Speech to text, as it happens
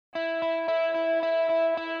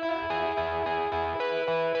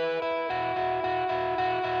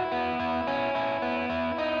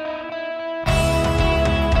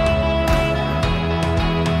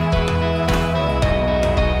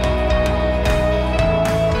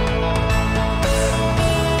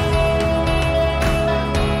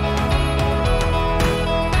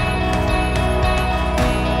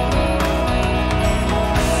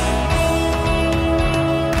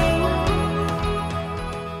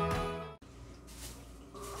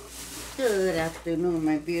Good afternoon,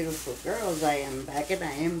 my beautiful girls. I am back, and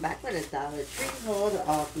I am back with a Dollar Tree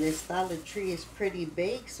haul. This Dollar Tree is pretty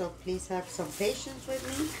big, so please have some patience with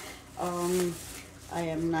me. I'm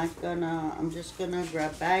just gonna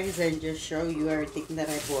grab bags and just show you everything that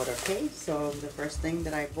I bought, okay? So the first thing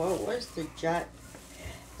that I bought was the Jot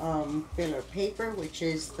filler paper, which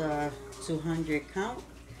is the 200 count.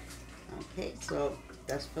 Okay, so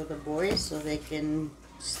that's for the boys so they can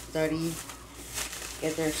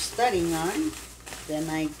get their studying on. Then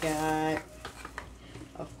I got,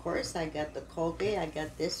 of course, I got the Colgate. I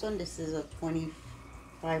got this one. This is a 25%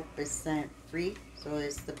 free, so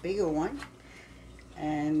it's the bigger one.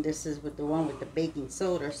 And this is with the one with the baking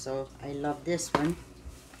soda, so I love this one.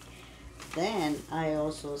 Then I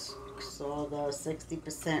also saw the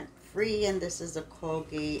 60% free, and this is a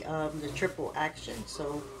Colgate, the triple action.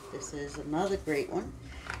 So this is another great one.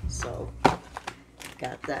 So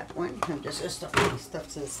got that one. I'm just gonna start putting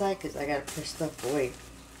stuff to the side because I gotta put stuff away.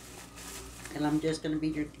 And I'm just gonna be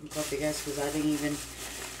drinking coffee, guys, because I didn't even.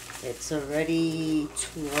 It's already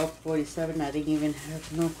 12:47. I didn't even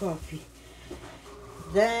have no coffee.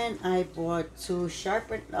 Then I bought two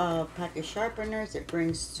packet sharpeners. It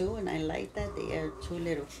brings two, and I like that. They are two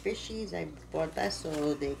little fishies. I bought that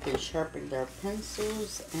so they can sharpen their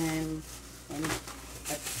pencils, and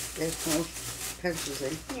there's no pencils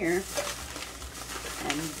in here.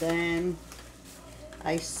 And then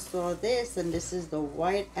I saw this, and this is the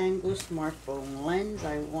wide angle smartphone lens.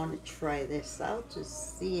 I want to try this out to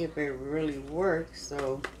see if it really works.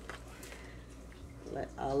 So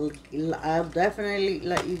I'll definitely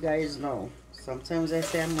let you guys know. Sometimes I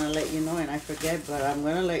say I'm gonna let you know and I forget, but I'm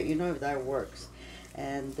gonna let you know if that works.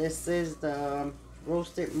 And this is the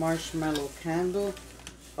roasted marshmallow candle.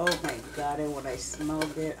 Oh my god, and when I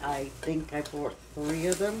smelled it, I think I bought 3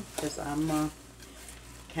 of them because I'm a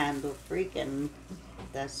candle freak, and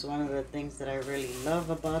that's one of the things that I really love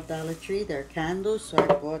about Dollar Tree, their candles. So I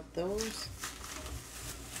bought those.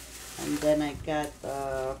 And then I got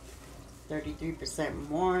 33%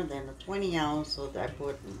 more than a 20 ounce, so I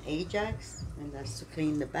bought an Ajax, and that's to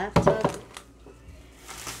clean the bathtub.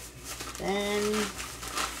 Then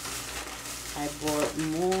I bought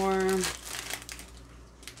more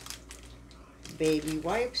baby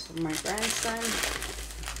wipes for my grandson.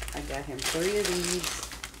 I got him 3 of these.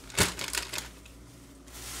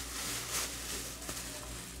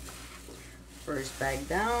 First bag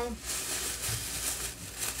down.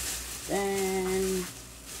 Then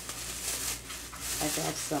I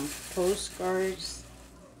got some postcards,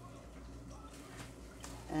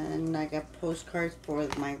 and I got postcards for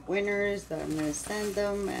my winners that I'm going to send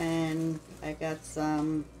them, and I got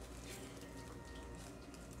some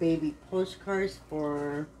baby postcards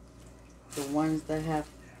for the ones that have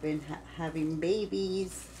been having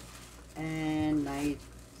babies, and I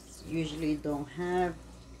usually don't have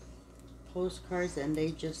postcards, and they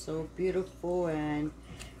just so beautiful. And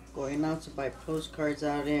going out to buy postcards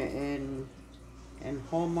out in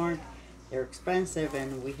Hallmark, they're expensive,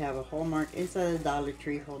 and we have a Hallmark inside the Dollar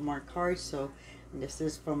Tree Hallmark card. So this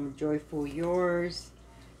is from Joyful Yours,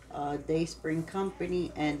 Dayspring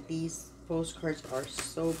Company, and these postcards are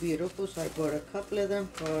so beautiful. So I bought a couple of them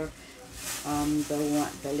for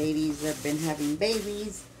the ladies that have been having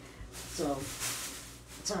babies. So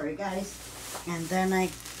sorry guys. And then I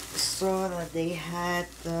saw that they had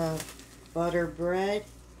the butter bread,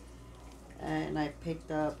 and I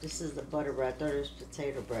picked up, this is the butter bread. I thought it was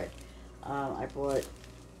potato bread. I bought,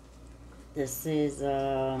 this is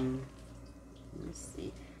let me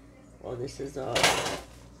see, well, this is a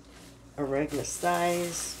regular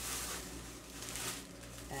size,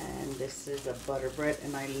 and this is a butter bread,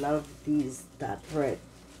 and I love that bread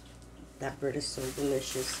is so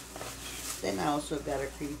delicious. Then I also got a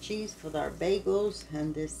cream cheese for our bagels,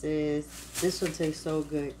 and this one tastes so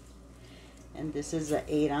good. And this is an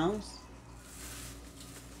 8 ounce.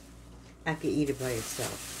 I could eat it by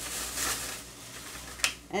itself.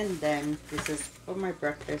 And then this is for my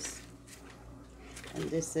breakfast. And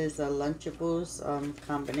this is a Lunchables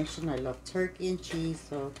combination. I love turkey and cheese,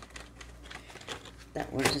 so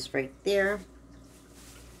that one is right there.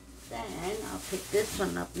 Then I'll pick this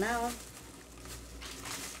one up now.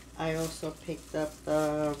 I also picked up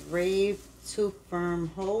the Rave 2 Firm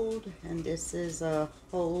Hold, and this is a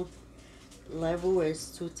hold level is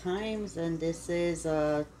 2 times, and this is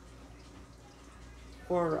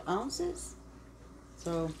 4 ounces.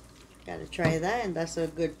 So gotta try that, and that's a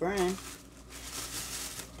good brand.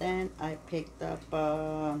 Then I picked up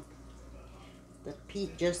the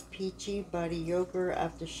Just Peachy Body Yogurt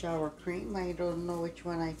After Shower Cream. I don't know which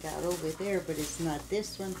one I got over there, but it's not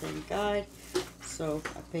this one, thank God. So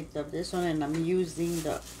I picked up this one and I'm using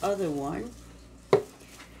the other one.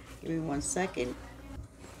 Give me 1 second.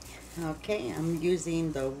 Okay, I'm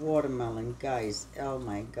using the watermelon, guys. Oh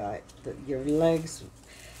my god, your legs.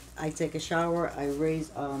 I take a shower,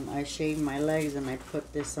 I shave my legs and I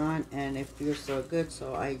put this on and it feels so good.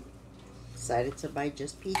 So I decided to buy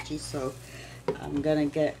just peachy. So I'm gonna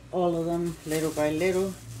get all of them little by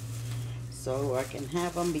little so I can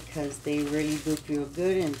have them because they really do feel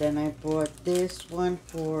good. And then I bought this one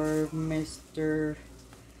for Mr.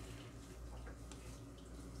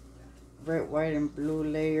 Red, white, and blue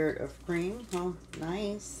layered of cream. Oh,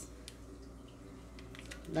 nice.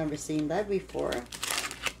 Never seen that before.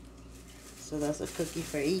 So that's a cookie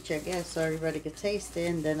for each, I guess, so everybody could taste it.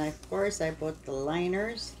 And then of course I bought the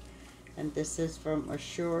liners, and this is from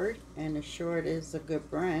Assured, and Assured is a good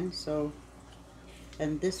brand. So,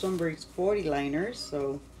 and this one brings 40 liners,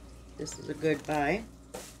 so this is a good buy.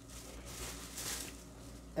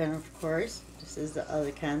 And of course, this is the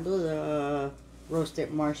other candle, the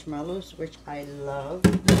roasted marshmallows, which I love.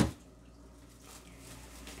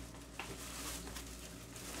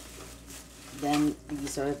 Then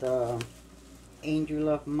these are the Angel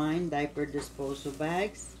of Mine diaper disposal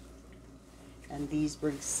bags, and these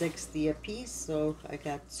bring 60 a piece, so I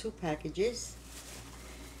got 2 packages.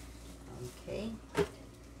 Okay,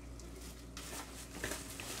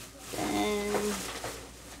 then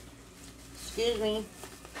excuse me,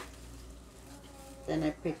 then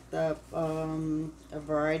I picked up a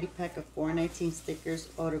variety pack of 419 stickers,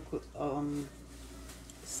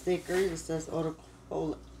 stickers. It says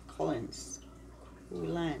coolants,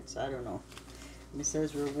 I don't know. And it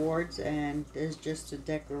says rewards, and this is just to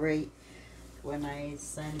decorate when I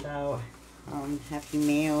send out happy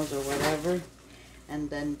mails or whatever. And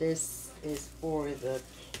then this is for the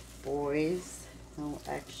boys. No,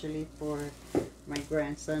 actually for my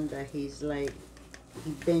grandson, that he's like,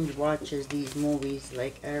 he binge watches these movies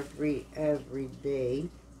like every day.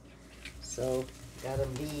 So got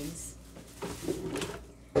him these.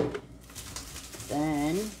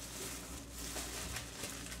 Then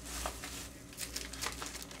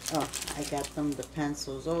I got them the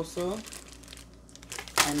pencils also,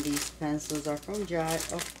 and these pencils are from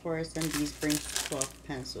Jot, of course, and these bring 12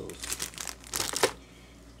 pencils.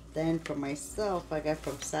 Then for myself, I got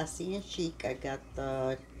from Sassy and Chic, I got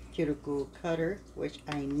the cuticle cutter, which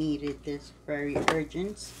I needed this very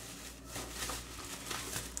urgent.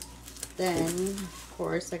 Then of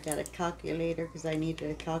course I got a calculator because I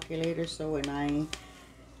needed a calculator, so when I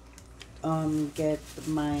get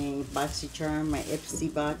my BoxyCharm, my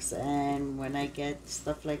Ipsy box, and when I get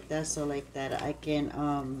stuff like that, so like that I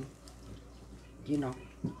can you know,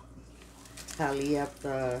 tally up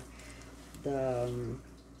the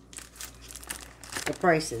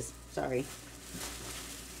prices, sorry.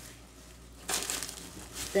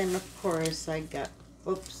 Then of course I got,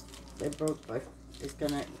 oops, they broke, but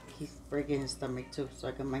he's breaking his stomach too, so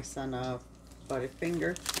I got my son a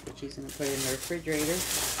Butterfinger, which he's gonna put in the refrigerator.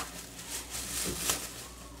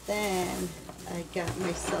 Then I got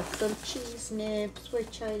myself some cheese nips,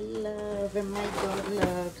 which I love and my dog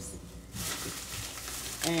loves.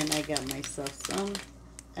 And I got myself some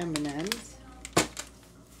M&Ms,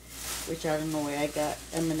 which I don't know why I got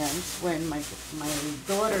M&Ms when my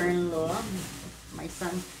daughter-in-law, my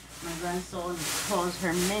grandson calls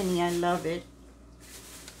her Minnie. I love it.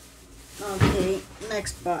 Okay,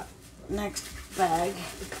 next bag.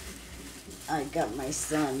 I got my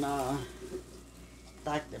son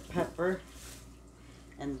Dr. Pepper,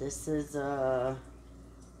 and this is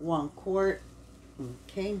 1 quart.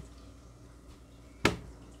 Okay,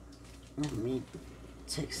 let me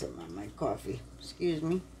take some of my coffee. Excuse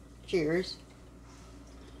me. Cheers.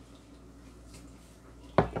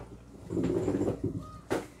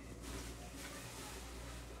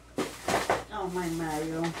 Oh, my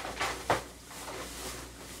Mario.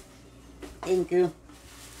 Thank you.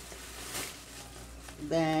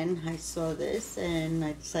 Then I saw this and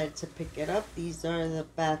I decided to pick it up. These are the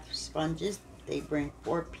bath sponges. They bring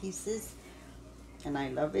 4 pieces, and I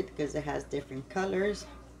love it because it has different colors,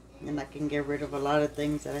 and I can get rid of a lot of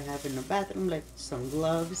things that I have in the bathroom, like some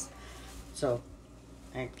gloves, so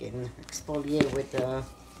I can exfoliate with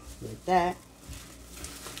that.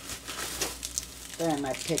 Then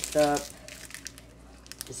I picked up,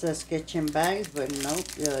 it says kitchen bags, but nope,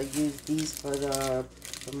 use these for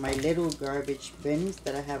my little garbage bins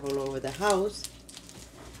that I have all over the house.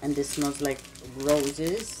 And this smells like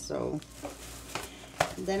roses. So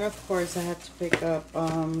then of course I had to pick up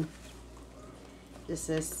it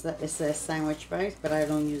says sandwich bags, but I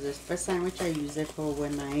don't use this for sandwich. I use it for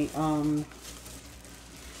when I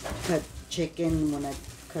cut chicken, when I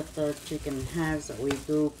cut the chicken in halves. So we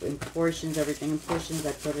do in portions, everything in portions.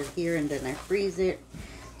 I put it here and then I freeze it.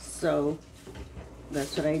 So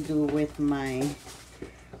that's what I do with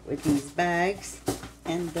these bags.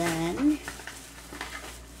 And then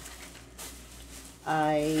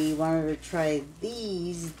I wanted to try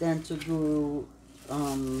these, then to do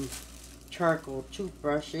charcoal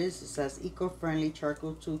toothbrushes. It says eco-friendly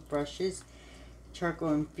charcoal toothbrushes,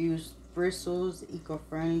 charcoal infused bristles,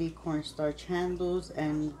 eco-friendly cornstarch handles,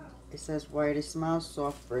 and it says white smile,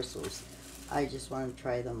 soft bristles. I just want to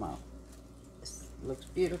try them out. This looks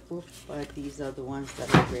beautiful, but these are the ones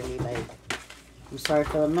that I really like. I'm sorry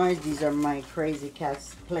for the noise. These are my crazy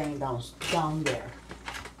cats playing down there.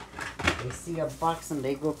 They see a box and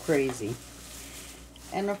they go crazy.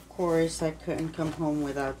 And of course, I couldn't come home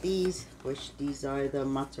without these, which these are the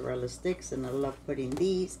mozzarella sticks, and I love putting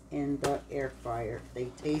these in the air fryer.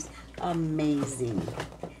 They taste amazing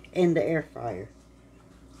in the air fryer.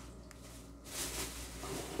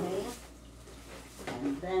 Okay.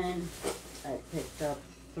 And then I picked up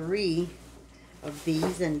 3 of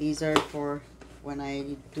these, and these are for when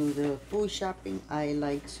I do the food shopping. I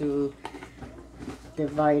like to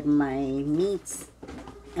divide my meats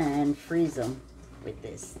and freeze them with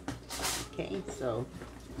this. Okay, so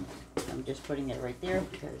I'm just putting it right there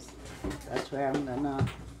because that's where I'm gonna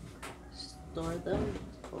store them.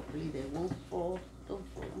 Hopefully they won't fall. Don't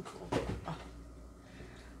fall, don't fall. Oh,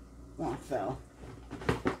 one fell.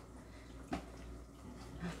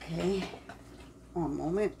 Okay, one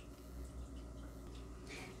moment.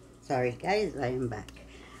 Sorry guys, I am back.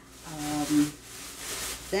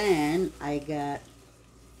 Then I got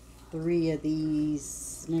 3 of these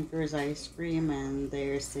Snickers ice cream, and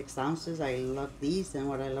they're 6 ounces. I love these, and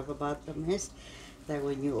what I love about them is that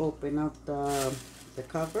when you open up the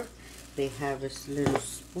cover, they have this little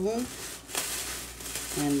spoon.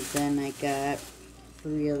 And then I got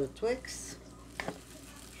 3 of the Twix,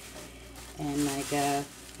 and I got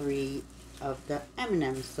 3 of the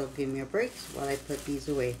M&Ms. So give me a break while I put these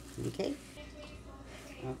away. Okay.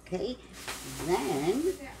 Okay.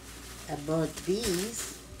 Then I bought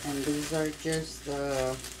these, and these are just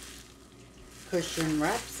cushion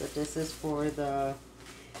wraps. So this is for to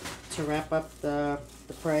wrap up the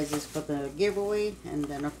prizes for the giveaway. And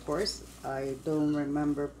then of course I don't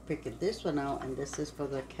remember picking this one out, and this is for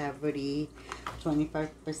the cavity,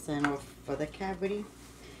 25% off for the cavity.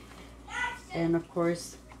 And of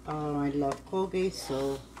course I love Colgate,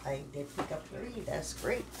 so I did pick up 3. That's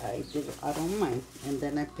great. I don't mind. And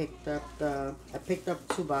then I picked up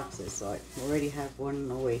 2 boxes, so I already have one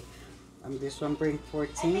away. This one brings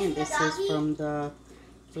 14, and this is from the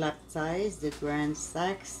Flap Ties, the Grand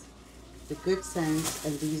Sacks, the Good Scents,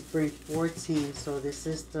 and these bring 14. So this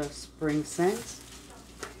is the spring scent,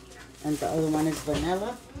 and the other one is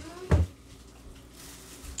vanilla.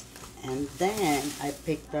 And then I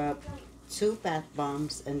picked up 2 bath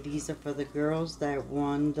bombs, and these are for the girls that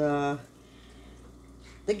won the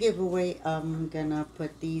giveaway. I'm gonna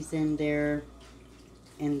put these in their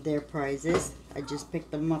prizes. I just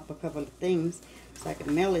picked them up, a couple of things, so I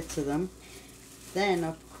can mail it to them. Then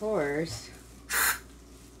of course,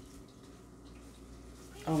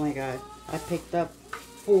 oh my god, I picked up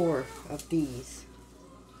 4 of these.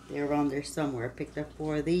 They're around there somewhere. I picked up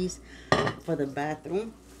 4 of these for the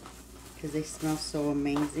bathroom because they smell so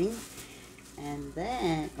amazing. And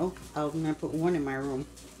then, oh, I'm gonna put 1 in my room.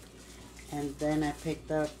 And then I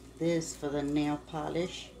picked up this for the nail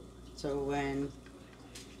polish. So when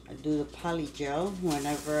I do the poly gel,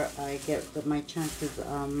 whenever I get my chances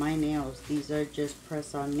on my nails, these are just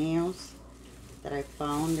press-on nails that I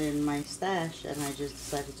found in my stash, and I just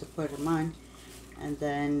decided to put them on. And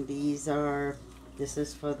then this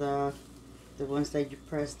is for the ones that you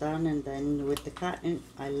press down, and then with the cotton.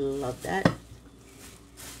 I love that.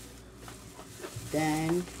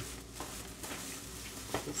 Then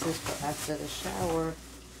this is for after the shower.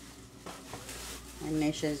 And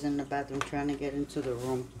Nisha's in the bathroom trying to get into the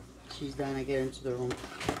room. She's trying to get into the room.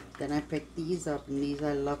 Then I picked these up, and these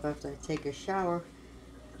I love after I take a shower.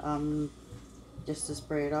 Just to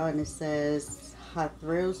spray it on. It says Hot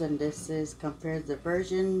Thrills, and this is compared to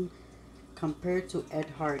Ed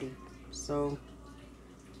Hardy. So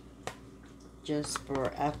just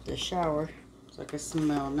for after shower, so it can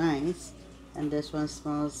smell nice. And this one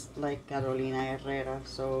smells like Carolina Herrera,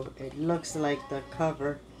 so it looks like the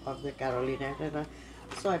cover of the Carolina Herrera.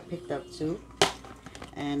 So I picked up 2,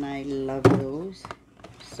 and I love those.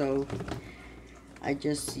 So I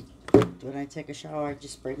just, when I take a shower, I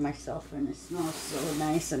just spray myself, and it smells so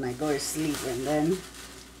nice, and I go to sleep. And then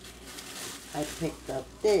I picked up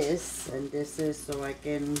this, and this is so I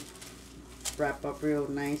can wrap up real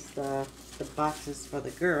nice the the boxes for the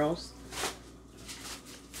girls.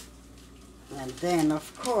 And then,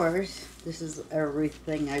 of course, this is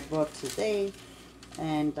everything I bought today.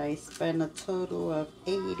 And I spent a total of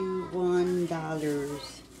 $81.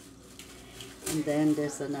 And then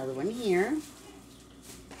there's another one here.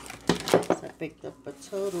 So I picked up a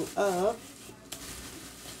total of,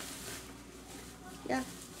 yeah,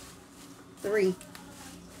 3.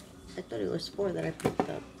 I thought it was 4 that I picked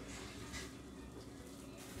up.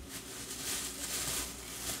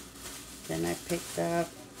 Then I picked up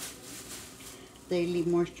daily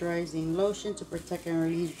moisturizing lotion to protect and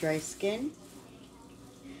release dry skin.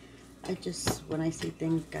 When I see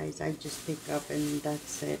things, guys, I just pick up and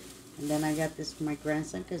that's it. And then I got this for my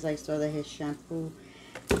grandson because I saw that his shampoo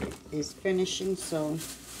is finishing. So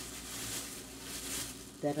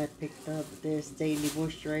that I picked up this daily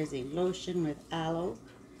moisturizing lotion with aloe,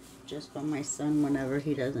 just for my son whenever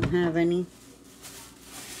he doesn't have any.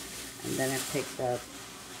 And then I picked up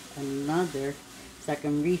another so I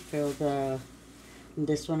can refill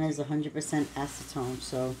this one is 100% acetone.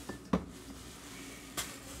 So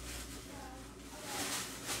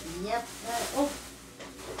yep,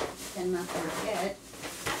 cannot forget,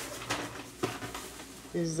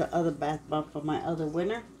 this is the other bath bomb for my other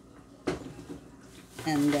winner.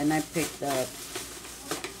 And then I picked up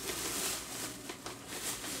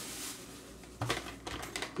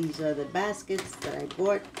these are the baskets that I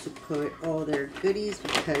bought to put all their goodies,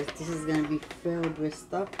 because this is going to be filled with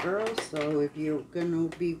stuff, girls. So if you're going to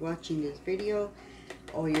be watching this video,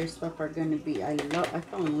 all your stuff are going to be, I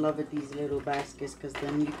fell in love with these little baskets, because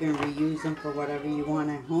then you can reuse them for whatever you want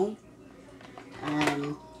at home.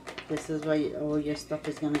 And this is why all your stuff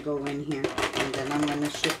is going to go in here. And then I'm going to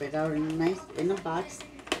ship it out in a box.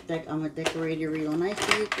 I'm going to decorate it real nice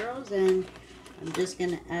for you girls. And I'm just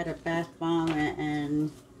going to add a bath bomb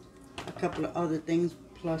and a couple of other things,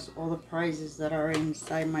 plus all the prizes that are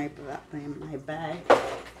inside my bag.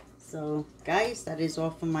 So guys, that is all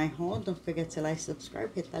for my haul. Don't forget to like,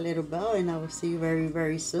 subscribe, hit that little bell, and I will see you very,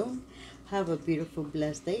 very soon. Have a beautiful,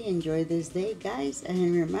 blessed day. Enjoy this day, guys.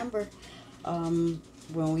 And remember,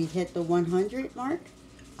 when we hit the 100 mark,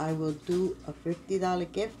 I will do a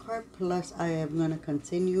 $50 gift card. Plus, I am going to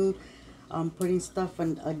continue putting stuff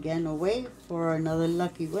again away for another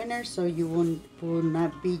lucky winner. So you will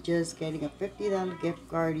not be just getting a $50 gift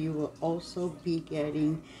card. You will also be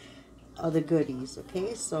getting other goodies.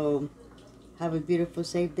 Okay, so have a beautiful,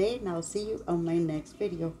 safe day, and I'll see you on my next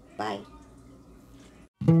video. Bye.